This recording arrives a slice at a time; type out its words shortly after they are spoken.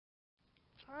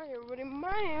Hi everybody,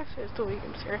 my name is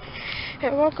Volg here,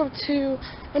 and welcome to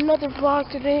another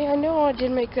vlog today. I know I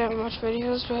didn't make that much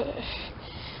videos, but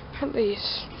at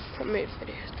least I made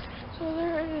videos. So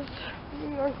there it is.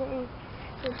 We are going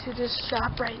into this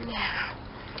shop right now.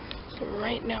 So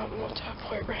right now I'm on top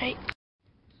floor, right?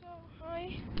 So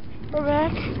hi, we're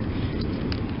back.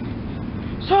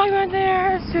 So I went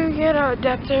there to get an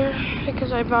adapter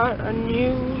because I bought a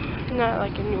new, not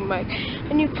like a new mic,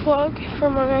 a new plug for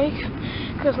my mic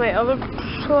because my other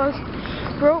plug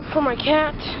broke for my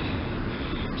cat.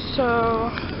 So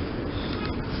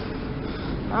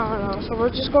I don't know. So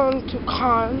we're just going to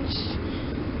Cons.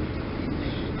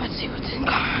 Let's see what's in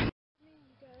Cons.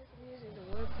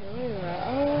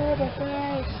 Oh, the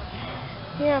bags.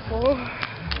 Yeah, fool.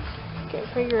 Can't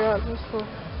figure out this one.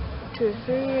 2,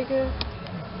 3, I guess.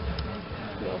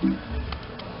 No.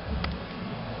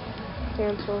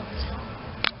 Cancel.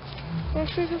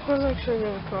 Actually, this one's actually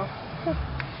really cool.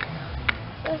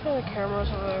 There's all the cameras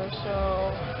over there, so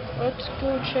let's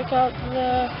go check out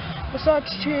the massage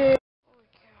chair.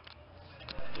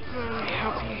 Let me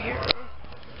help you here.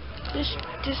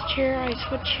 This chair, I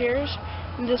switched chairs,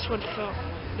 and this one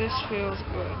feels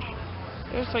good.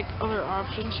 There's like other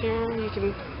options here. You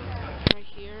can right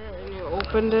here, and you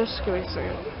open this. Give me a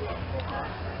second.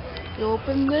 You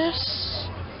open this,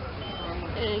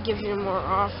 and it gives you more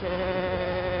options.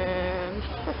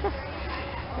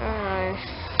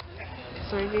 Alright.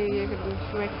 So you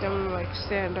can make them like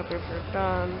stand up if you're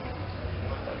done.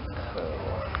 Cool.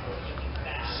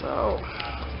 So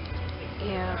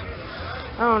yeah.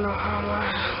 I don't know how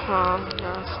much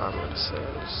that's how much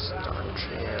this darn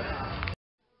chair.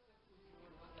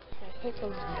 I think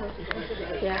I'm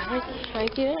yeah,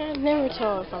 I never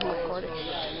tell if I'm recording.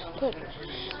 But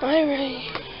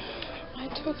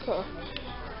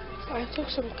I took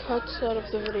some cuts out of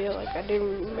the video, like I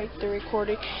didn't make the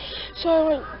recording. So I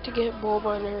went to get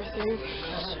boba and everything.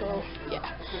 So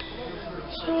yeah.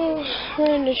 So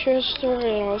we're in the chair store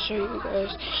and I'll show you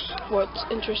guys what's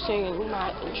interesting and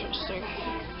not interesting.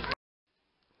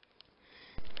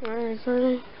 Am I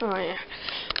recording? Oh yeah.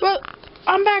 Well,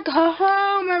 I'm back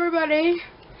home, everybody.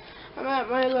 I'm at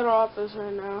my little office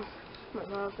right now. My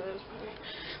office.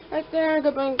 Right there, I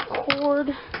got my cord.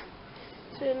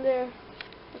 It's in there.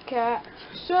 The cat.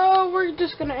 So we're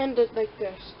just gonna end it like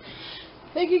this.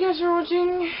 Thank you guys for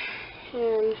watching,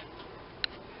 and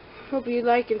hope you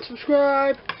like and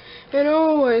subscribe, and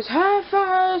always high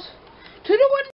fives to the one.